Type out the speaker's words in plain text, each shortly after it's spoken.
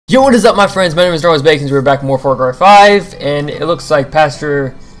Yo, what is up, my friends? My name is Narwhalz Bacons. We're back with more Far Cry 5, and it looks like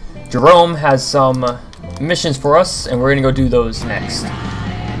Pastor Jerome has some missions for us, and we're gonna go do those next.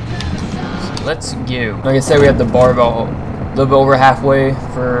 So let's go. Like I said, we have the bar about a little bit over halfway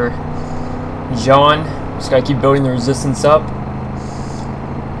for John. Just gotta keep building the resistance up.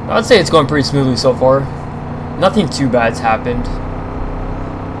 I'd say it's going pretty smoothly so far. Nothing too bad's happened.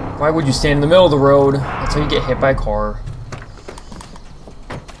 Why would you stand in the middle of the road? That's how you get hit by a car.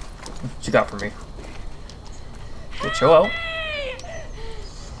 What you got for me? Hey, chill out.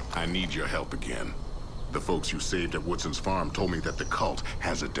 I need your help again. The folks you saved at Woodson's farm told me that the cult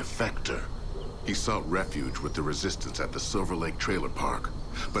has a defector. He sought refuge with the resistance at the Silver Lake trailer park,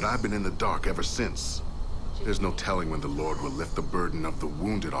 but I've been in the dark ever since. There's no telling when the Lord will lift the burden of the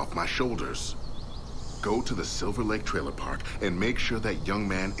wounded off my shoulders. Go to the Silver Lake trailer park and make sure that young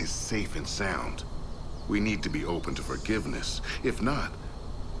man is safe and sound. We need to be open to forgiveness. If not,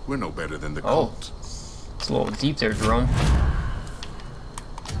 we're no better than the cult. It's a little deep there, Jerome.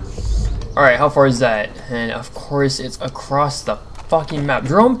 Alright, how far is that? And of course, it's across the fucking map.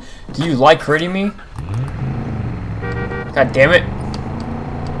 Jerome, do you like hurting me? God damn it.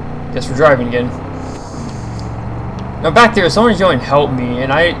 Guess we're driving again. Now back there, someone's going to help me,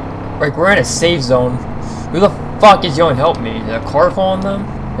 and we're in a safe zone. Who the fuck is going to help me? Did a car fall on them?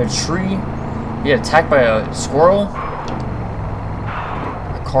 A tree? Get attacked by a squirrel?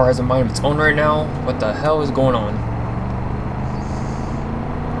 Car has a mind of its own right now. What the hell is going on?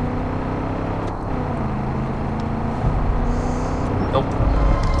 Nope.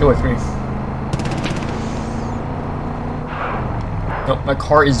 Get away from me. Nope, my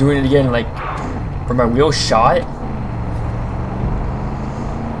car is doing it again, like, where my wheel shot.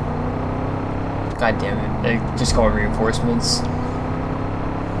 God damn it. They just call it reinforcements.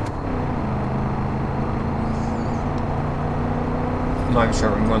 I'm not even sure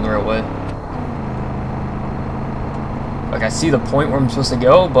if I'm going the right way. Like, I see the point where I'm supposed to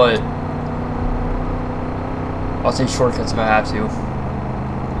go, but I'll take shortcuts if I have to.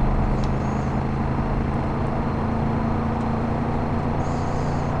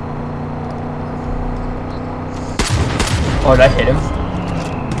 Oh, did I hit him?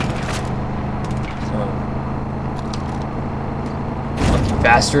 Oh. Lucky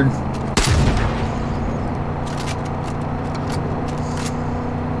bastard.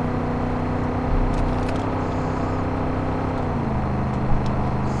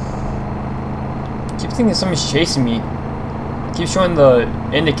 I keep thinking somebody's chasing me. Keep showing the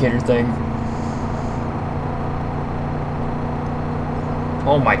indicator thing.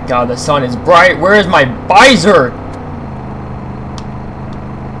 Oh my god, the sun is bright. Where is my visor?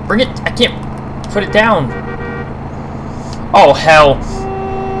 Bring it. I can't put it down. Oh hell.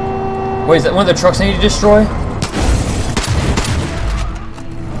 Wait, is that one of the trucks I need to destroy?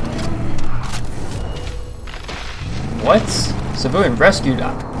 What? Civilian rescued.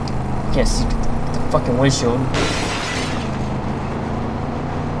 I can't see the fucking windshield.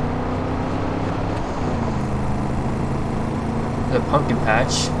 The pumpkin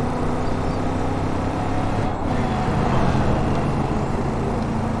patch.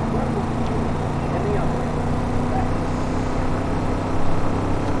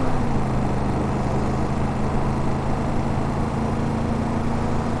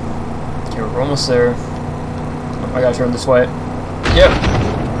 Okay, we're almost there. Oh, I gotta turn this way. Yep.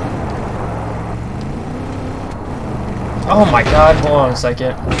 Oh my god, hold on a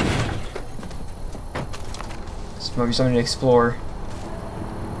second. This might be something to explore.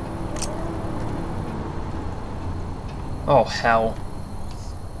 Oh hell.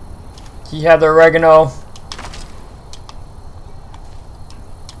 He had the oregano.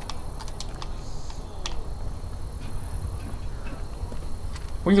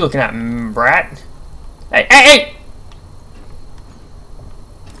 What are you looking at, brat? Hey, hey, hey!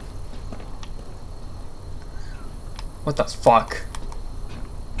 What the fuck?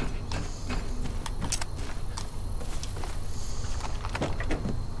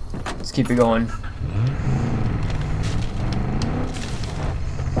 Let's keep it going.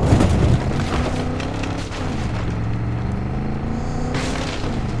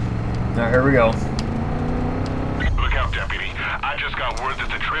 Alright, here we go. Look out, deputy. I just got word that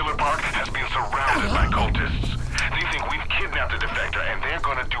the trailer park has been surrounded by cultists. They think we've kidnapped the defector, and they're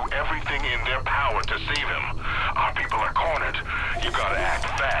gonna do everything in their power to save him. Our people are cornered. You gotta act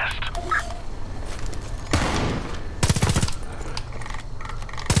fast.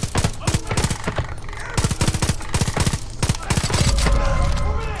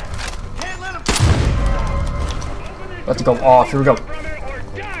 About to go off. Here we go.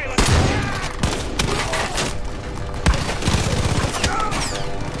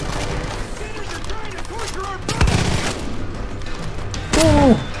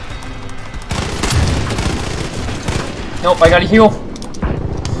 Nope, I gotta heal.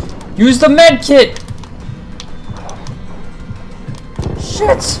 Use the med kit!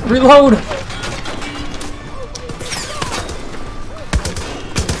 Shit! Reload!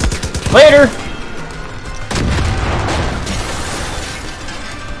 Later!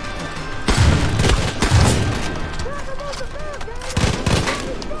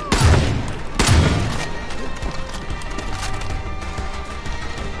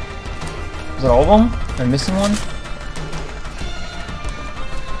 Is that all of them? Am I missing one?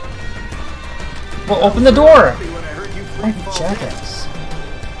 Well, open the door! Oh, jackass.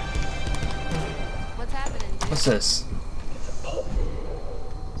 What's happening? What's this?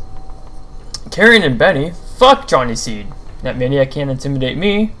 Karen and Benny? Fuck Johnny Seed. That maniac can't intimidate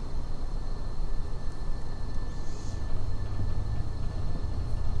me.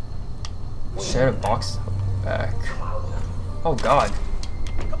 Shed a box back. Oh god.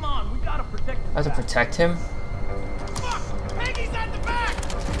 Come on, we gotta protect I have to protect him? Peggy's at the back!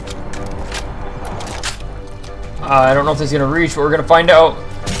 I don't know if this is gonna reach, but we're gonna find out.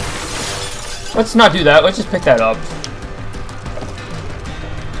 Let's not do that. Let's just pick that up.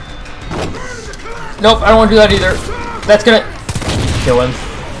 Nope, I don't want to do that either. That's gonna kill him.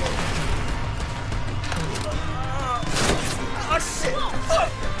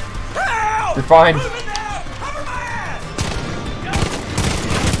 You're fine.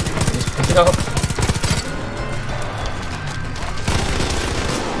 Just pick it up.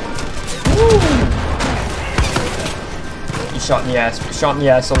 Woo. You shot in the ass. You shot in the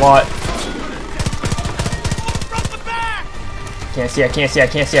ass a lot. Can't see, I can't see, I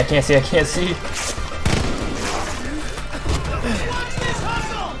can't see, I can't see, I can't see.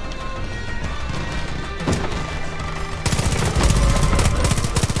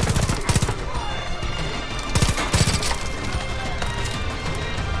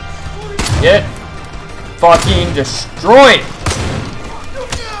 Get fucking destroyed!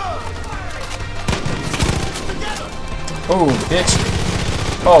 Oh, bitch.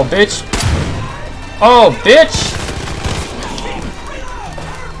 Oh, bitch. Oh, bitch!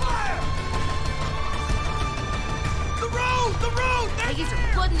 Peggy's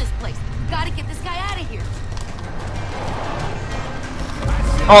are flooding this place. We gotta get this guy out of here.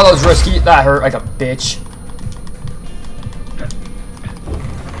 Oh, that was risky. That hurt like a bitch.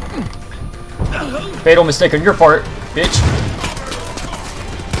 Fatal mistake on your part, bitch.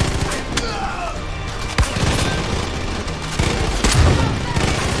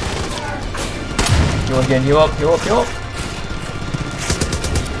 Heal again, heal up, heal up, heal up.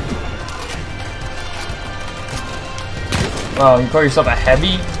 Oh, you call yourself a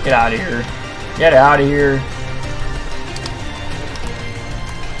heavy? Get out of here. Get out of here.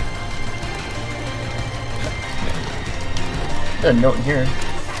 There's a note in here.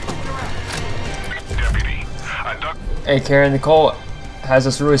 Deputy, Hey Karen, Nicole has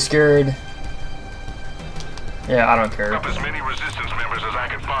us really scared. Yeah, I don't care. up as many resistance members as I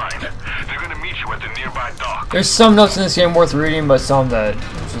can find. They're gonna meet you at the nearby dock. There's some notes in this game worth reading, but some that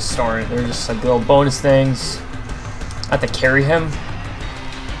just aren't. They're just like little bonus things. I have to carry him.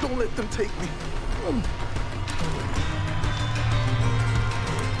 Don't let them take me.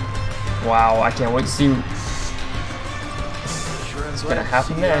 Wow, I can't wait to see what's gonna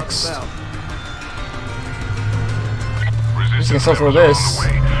happen next. Resistance Just gonna suffer members this. are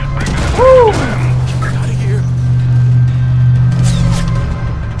on the way. Bring them Woo! to them. Get out of here.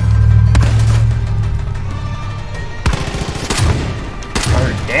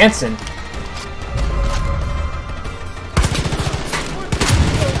 They're dancing.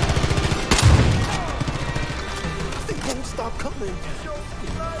 They won't stop coming.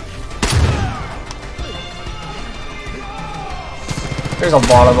 There's a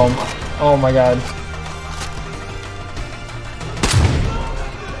lot of them. Oh my god.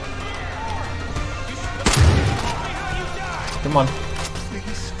 Come on.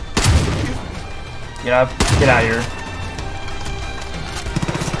 Please. Get out of here.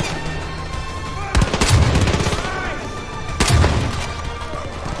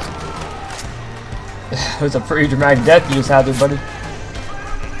 It was a pretty dramatic death you just had there, buddy.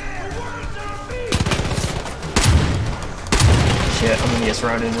 Shit, I'm gonna get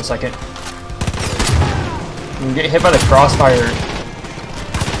surrounded in a second. You can get hit by the crossfire.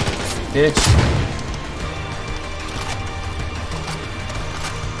 Bitch.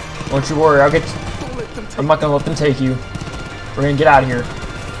 Don't you worry, Don't let them take I'm not gonna let them take you. We're gonna get out of here.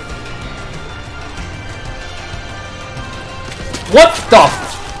 What the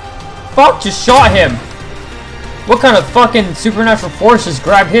fuck just shot him? What kind of fucking supernatural force just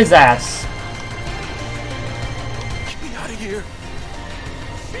grabbed his ass? Get me out of here.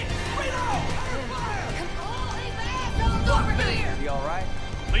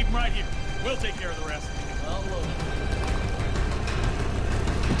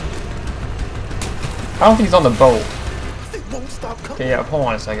 I don't think he's on the boat. They won't stop coming. Okay, yeah, hold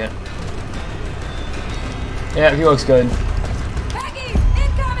on a second. Yeah, he looks good. Peggy,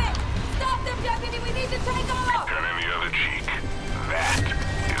 incoming! Stop them, deputy! We need to take off! Turn in the other cheek. That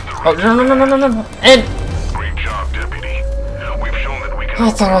is the Oh, no. And Great job, deputy. We've shown that we can.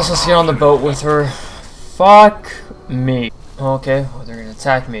 I thought I was supposed to get on the boat with her. Fuck me. Okay, well, they're gonna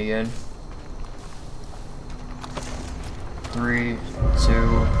attack me again. 3,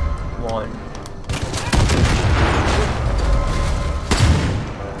 2, 1.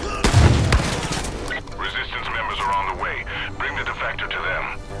 Resistance members are on the way. Bring the defector to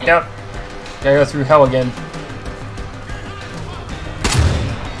them. Yep. Gotta go through hell again.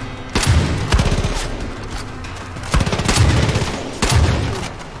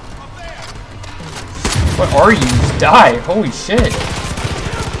 What are you? Die! Holy shit!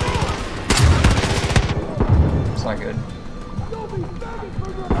 It's not good.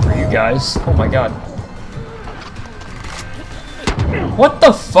 For you guys. Oh my god. What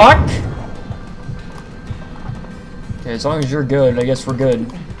the fuck? Okay, as long as you're good, I guess we're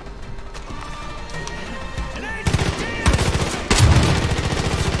good.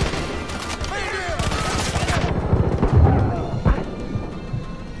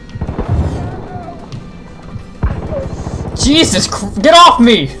 Jesus, get off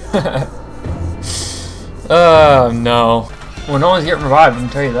me! Oh no. Well, no one's getting revived, I can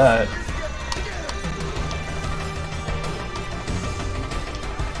tell you that.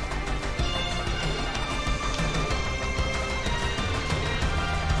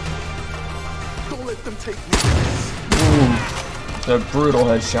 Don't let them take me. Ooh, the brutal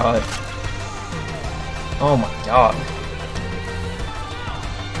headshot. Oh my god.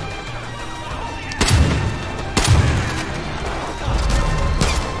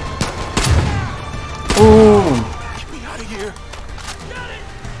 Ooh. Get me out of here.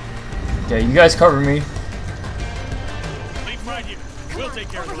 Okay, you guys cover me. Leave right here. We'll take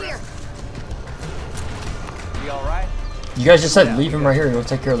care of the rest. You all right? You guys just said leave him right here, we'll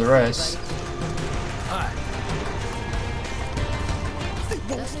take care of the rest. They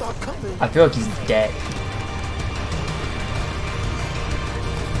won't stop coming. I feel like he's dead.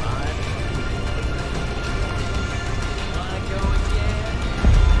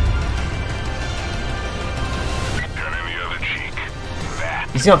 Turn in the other cheek. That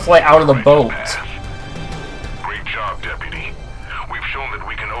He's gonna fly out of the boat. Great job, deputy. We've shown that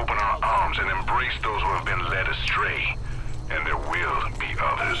we can open our arms and embrace those who have been led astray. And there will be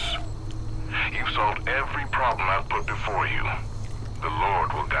others. You've solved every problem I've put before you. The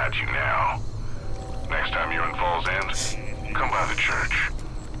Lord will guide you now. Next time you're in Falls End, come by the church.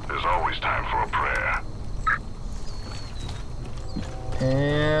 There's always time for a prayer.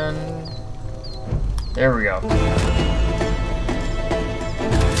 And there we go.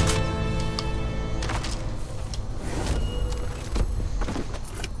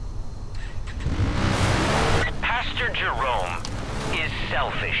 Pastor Jerome is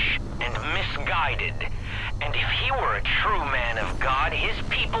selfish and misguided. And if he were a true man of God, his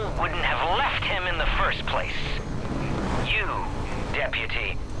people wouldn't have left him in the first place. You,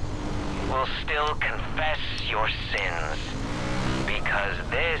 deputy, will still confess your sins. Because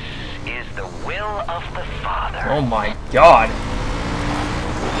this is the will of the Father. Oh my god.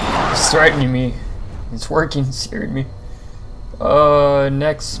 He's threatening me. It's working, it's scaring me.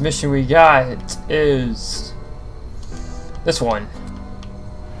 Next mission we got is this one.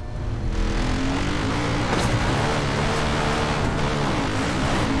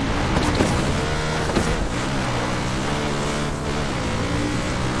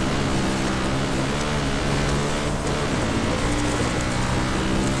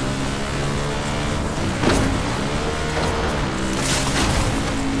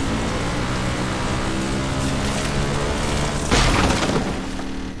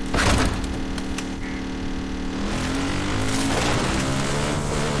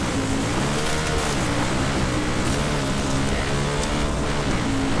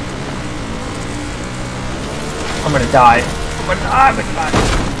 I'm gonna die. I'm gonna die. I'm gonna die.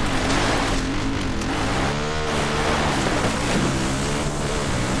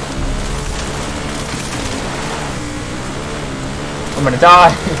 I'm gonna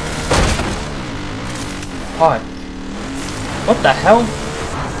die. Fuck. What the hell?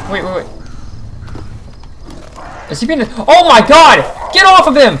 Wait. Is he being? Oh my god! Get off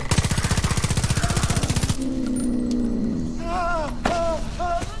of him!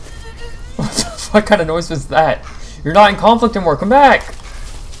 What kind of noise was that? You're not in conflict anymore. Come back.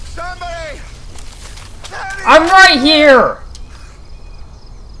 Somebody! I'm right here.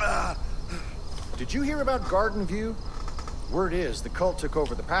 Did you hear about Garden View? Word is the cult took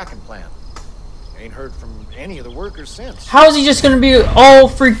over the packing plant. Ain't heard from any of the workers since. How is he just gonna be all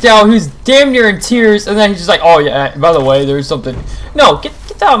freaked out? He's damn near in tears, and then he's just like, "Oh yeah, by the way, there's something." No, get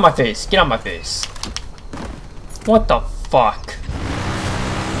that out of my face. Get out of my face. What the fuck?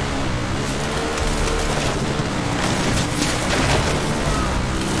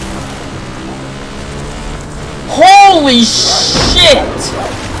 Holy shit!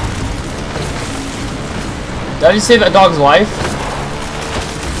 Did I just save that dog's life?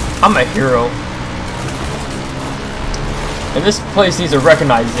 I'm a hero. And this place needs to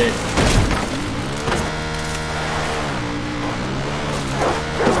recognize it.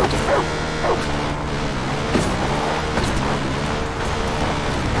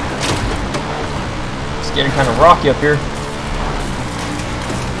 It's getting kind of rocky up here.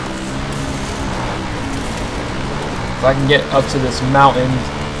 If I can get up to this mountain,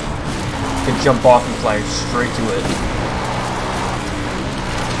 I can jump off and fly straight to it.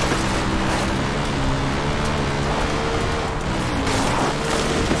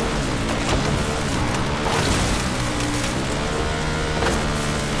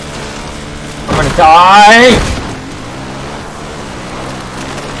 I'm gonna die!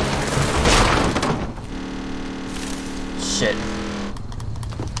 Shit.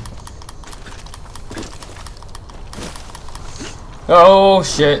 Oh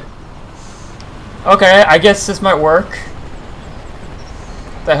shit. Okay, I guess this might work.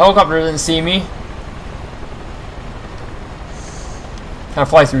 The helicopter didn't see me. Can I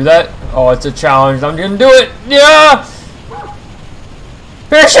fly through that? Oh, it's a challenge. I'm gonna do it! Yeah!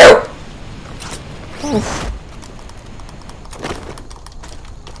 Parachute! Oof.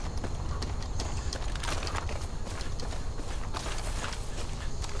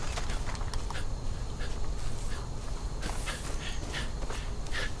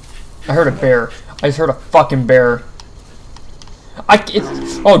 I heard a bear. I just heard a fucking bear.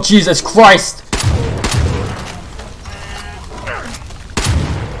 Oh, Jesus Christ!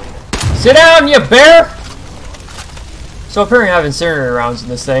 Sit down, you bear! So apparently I have incinerator rounds in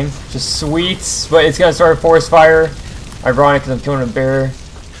this thing. Just sweets, but it's gonna start a forest fire. Ironic because I'm killing a bear.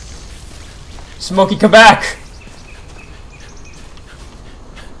 Smokey, come back!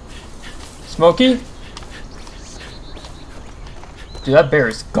 Smokey? Dude, that bear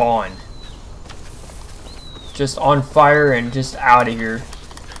is gone. Just on fire and just out of here.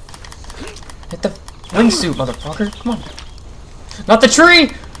 Hit the wingsuit, motherfucker. Come on. Not the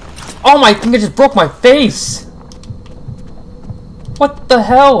tree! Oh my, I think I just broke my face. What the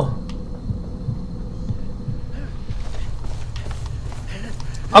hell?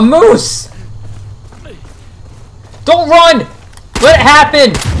 A moose! Don't run! Let it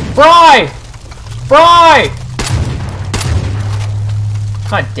happen! Fry! Fry!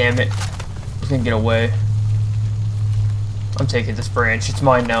 God damn it. He's gonna get away. I'm taking this branch. It's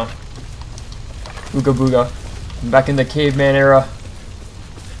mine now. Ooga booga. I'm back in the caveman era.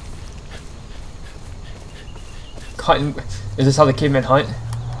 Hunting. Is this how the cavemen hunt?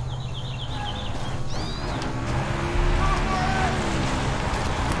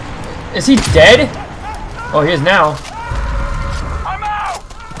 Is he dead? Oh, he is now. I'm out!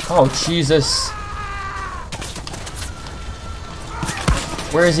 Oh, Jesus.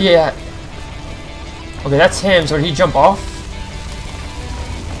 Where is he at? Okay, that's him. So did he jump off?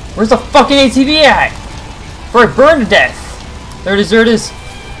 Where's the fucking ATV at? Before I burn to death. There it is, there it is.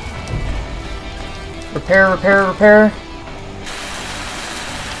 Repair, repair, repair.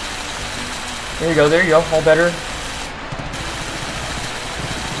 There you go, all better.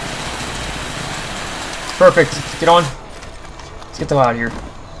 Perfect, get on. Let's get them out of here.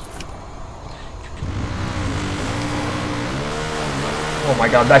 Oh my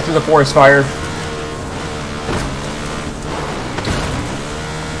god, back to the forest fire.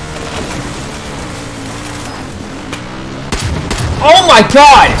 Oh my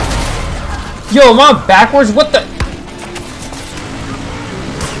god! Yo, am I backwards? What the?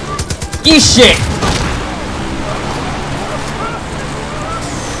 Eat shit!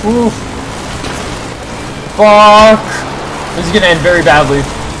 Oof. Fuck! This is gonna end very badly.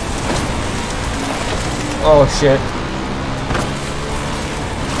 Oh shit.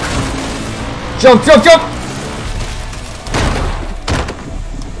 Jump, jump, jump!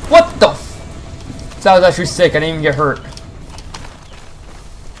 What the f? That was actually sick, I didn't even get hurt.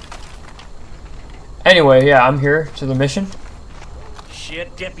 Anyway, yeah, I'm here to the mission.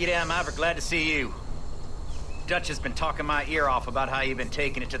 Shit, Deputy, I'm ever glad to see you. Dutch has been talking my ear off about how you've been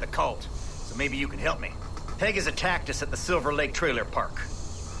taking it to the cult, so maybe you can help me. Peg has attacked us at the Silver Lake Trailer Park.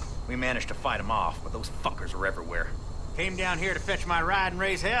 We managed to fight them off, but those fuckers are everywhere. Came down here to fetch my ride and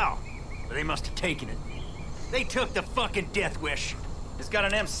raise hell, but they must have taken it. They took the fucking Death Wish. It's got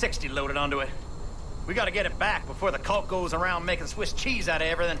an M60 loaded onto it. We gotta get it back before the cult goes around making Swiss cheese out of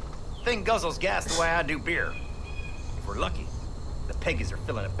everything. Thing guzzles gas the way I do beer. If we're lucky, the Peggies are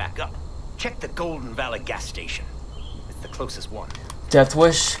filling it back up. Check the Golden Valley gas station. It's the closest one. Death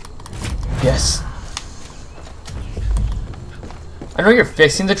wish? Yes. I know you're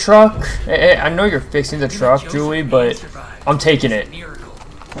fixing the truck. I know you're fixing the truck, Julie, but I'm taking it. You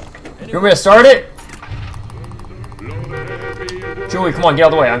want me to start it? Julie, come on, get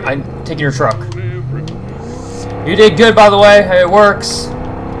out of the way. I'm taking your truck. You did good, by the way. It works.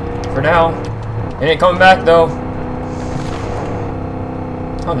 For now. It ain't coming back, though.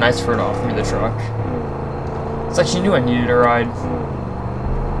 How nice for her to offer me the truck. It's like she knew I needed a ride.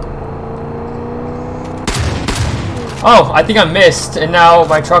 Oh, I think I missed, and now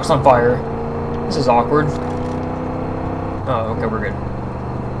my truck's on fire. This is awkward. Oh, okay, we're good.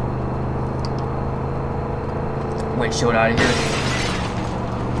 Windshield out of here.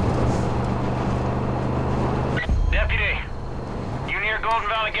 Deputy, you near Golden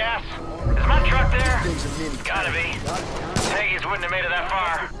Valley Gas? Is my truck there? Gotta be. Peggy's wouldn't have made it that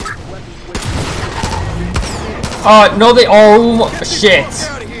far. No, they. Oh, shit.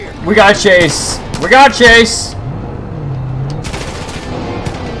 We gotta chase. We gotta chase.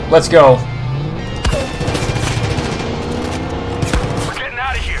 Let's go. We're getting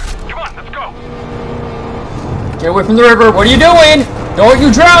out of here. Come on, let's go. Get away from the river. What are you doing? Don't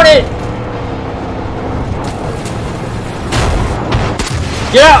you drown it.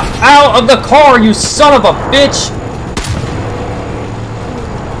 Get out of the car, you son of a bitch.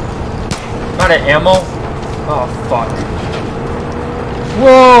 Not an ammo. Oh, fuck.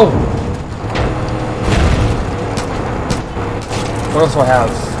 Whoa. What else do I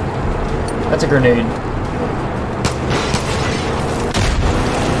have? That's a grenade.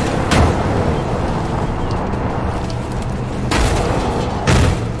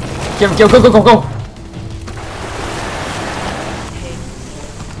 Go, go, go, go, go!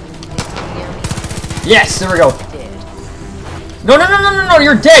 Yes, there we go. No, no, no, no, no, no,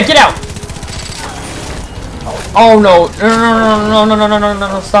 you're dead, get out! Oh no, no, no, no, no, no, no, no,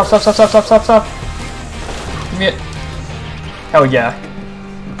 no, stop, stop, stop, stop, stop, stop, stop. Give me it. Hell yeah.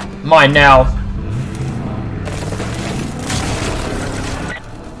 Mine now.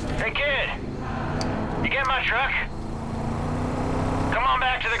 Hey kid, you get my truck? Come on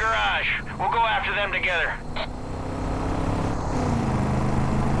back to the garage. We'll go after them together.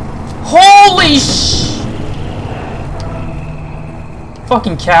 Holy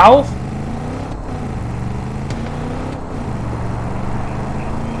fucking cow.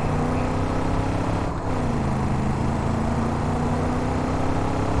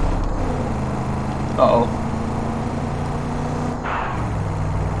 Uh-oh.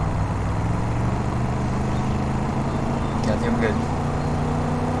 Yeah, I think I'm good.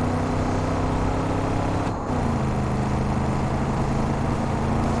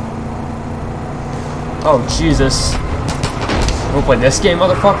 Oh, Jesus. We'll play this game,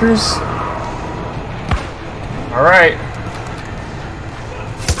 motherfuckers? Alright.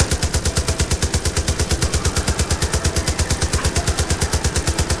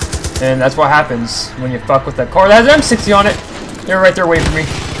 And that's what happens when you fuck with that car that has M60 on it. They're right there waiting for me.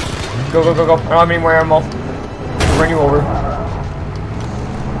 Go, go, go, go. I don't have any more ammo. I'll run you over.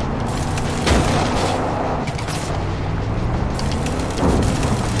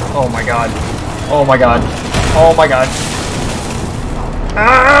 Oh my god. Oh my god. Oh my god.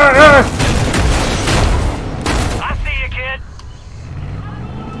 Ah! I see you, kid.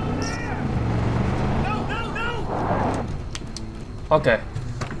 Okay.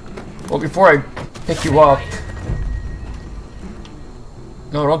 Well, before I pick you up...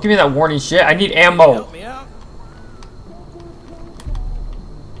 No, don't give me that warning shit. I need ammo. Help me out.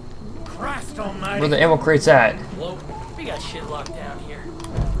 Christ almighty. Where the ammo crate's at. Whoa, we got shit locked down here.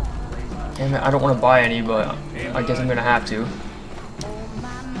 Damn it, I don't want to buy any, but I guess I'm gonna have to.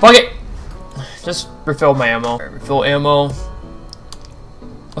 Fuck it! Just refill my ammo. Right, refill ammo.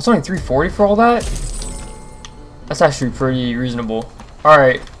 That's only 340 for all that? That's actually pretty reasonable.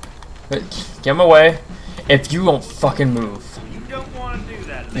 Alright. Get him away. If you won't fucking move. You don't want to do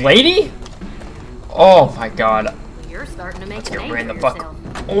that, Lady? Oh my god. You're starting to make Let's a get name ran the for fuck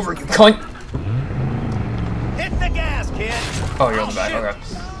yourself. over, you cunt! Hit the gas, kid. Oh, you're on the back, okay.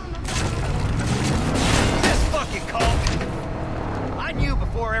 This fucking cult. I knew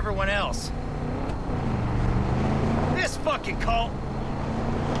before everyone else. This fucking cult.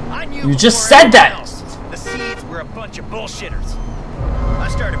 I knew. You just before said that! everyone else. The Seeds were a bunch of bullshitters. I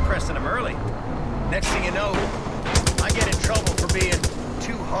started pressing them early. Next thing you know, I get in trouble for being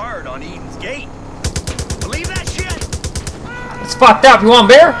too hard on Eden's Gate. Believe that shit? It's fucked up. You want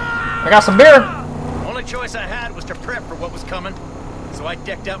beer? I got some beer. choice I had was to prep for what was coming, so I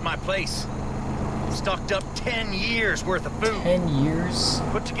decked out my place. Stocked up 10 years worth of food. 10 years?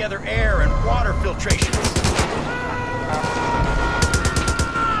 Put together air and water filtrations.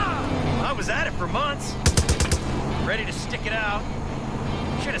 I was at it for months. Ready to stick it out.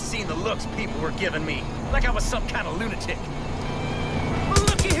 Should have seen the looks people were giving me. Like I was some kind of lunatic. But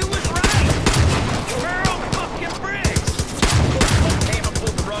looky who was right! Earl fucking Briggs! Came and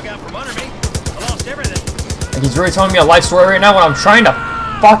pulled the rug out from under me. I lost everything. Like he's really telling me a life story right now when I'm trying to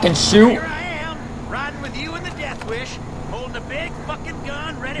fucking shoot. Here I am, riding with you in the Death Wish, holding a big fucking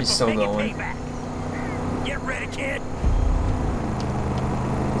gun, ready He's for still making going. payback. Get ready, kid.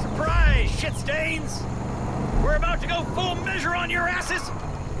 Surprise, shit stains! We're about to go full measure on your asses.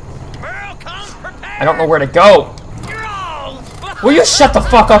 Merle, come prepared. I don't know where to go. You're all. Will you shut the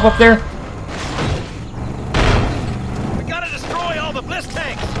fuck up there? We gotta destroy all the bliss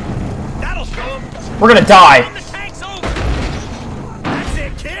tanks. That'll show them. We're gonna die. Run the tanks over. That's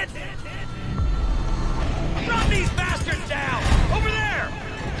it, kid. Drop these bastards down. Over there.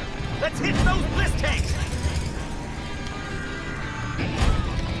 Let's hit those bliss tanks.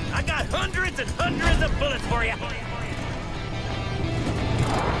 I got hundreds and hundreds of bullets for you.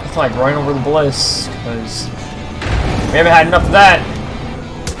 It's like running over the bliss, because we haven't had enough of that.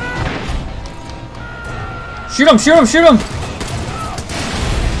 Shoot him, shoot him, shoot him!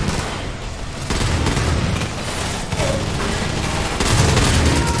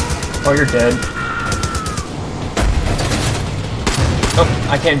 Oh, you're dead. Nope,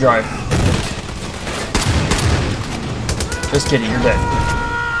 I can't drive. Just kidding, you're dead.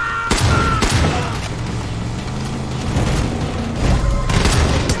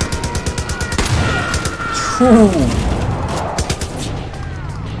 Ooh.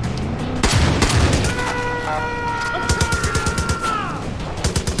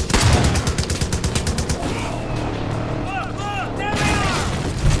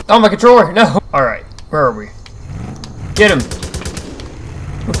 Oh, my controller! No! Alright, where are we? Get him!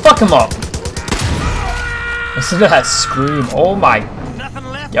 Fuck him up! Listen to that scream. Oh my Nothing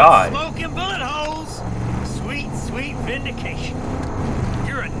left God. but smoke and bullet holes. Sweet, sweet vindication.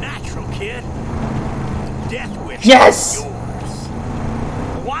 You're a natural, kid. Death Wish Yes! is yours.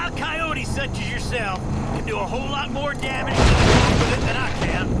 A wild coyote such as yourself can do a whole lot more damage with it than I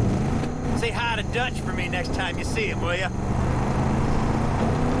can. Say hi to Dutch for me next time you see him, will ya?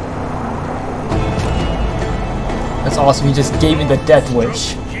 That's awesome, he just gave me the death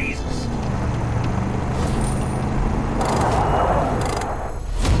wish. Jesus.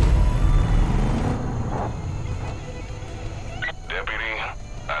 Deputy,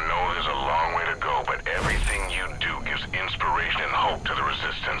 I know there's a long way to go, but everything you do gives inspiration and hope to the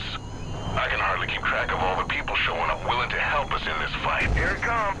Resistance. I can hardly keep track of all the people showing up willing to help us in this fight. Here it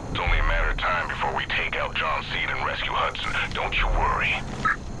comes. It's only a matter of time before we take out John Seed and rescue Hudson. Don't you worry.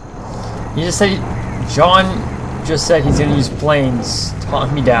 He just said, John just said he's gonna use planes to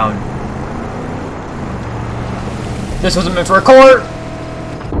hunt me down. This wasn't meant to record!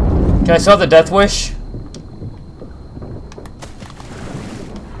 Can I still have the death wish?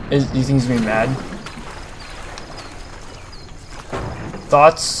 Do you think he's gonna be mad?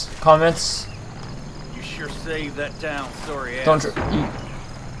 Thoughts? Comments? You sure saved that town, sorry ass. Don't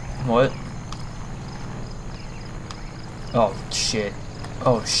what? Oh shit.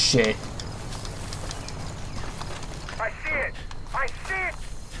 Oh shit. I see it! I see it!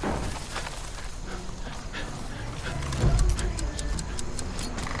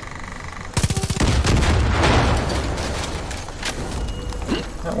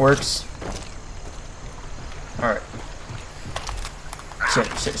 That works. Alright. Shit,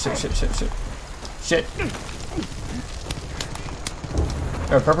 shit, shit, shit, shit, shit. Shit.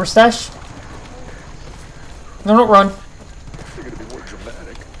 A pepper stash? No, don't run. You're gonna be more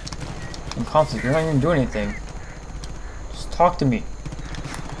dramatic. I'm confident. You're not even doing anything. Just talk to me.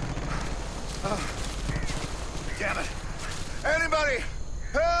 Damn it! Anybody,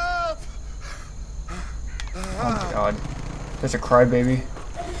 help! Oh my god. Such a crybaby.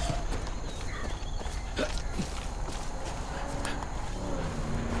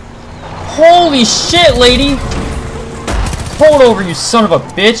 Holy shit, lady! Hold over, you son of a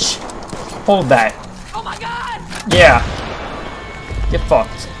bitch! Hold that. Oh my god! Yeah. Get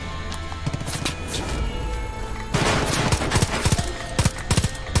fucked.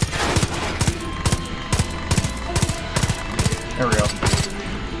 There we go.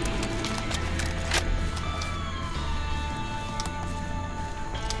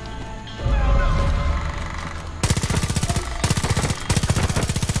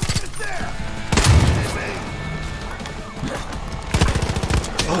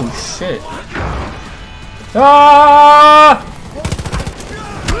 Oh shit. Ah!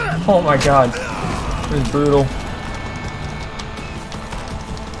 Oh my god. It was brutal.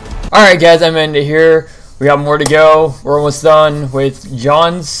 Alright guys, I'm ending it here. We got more to go. We're almost done with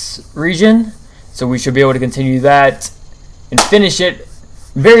John's region. So we should be able to continue that and finish it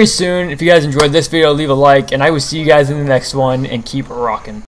very soon. If you guys enjoyed this video, leave a like. And I will see you guys in the next one. And keep rocking.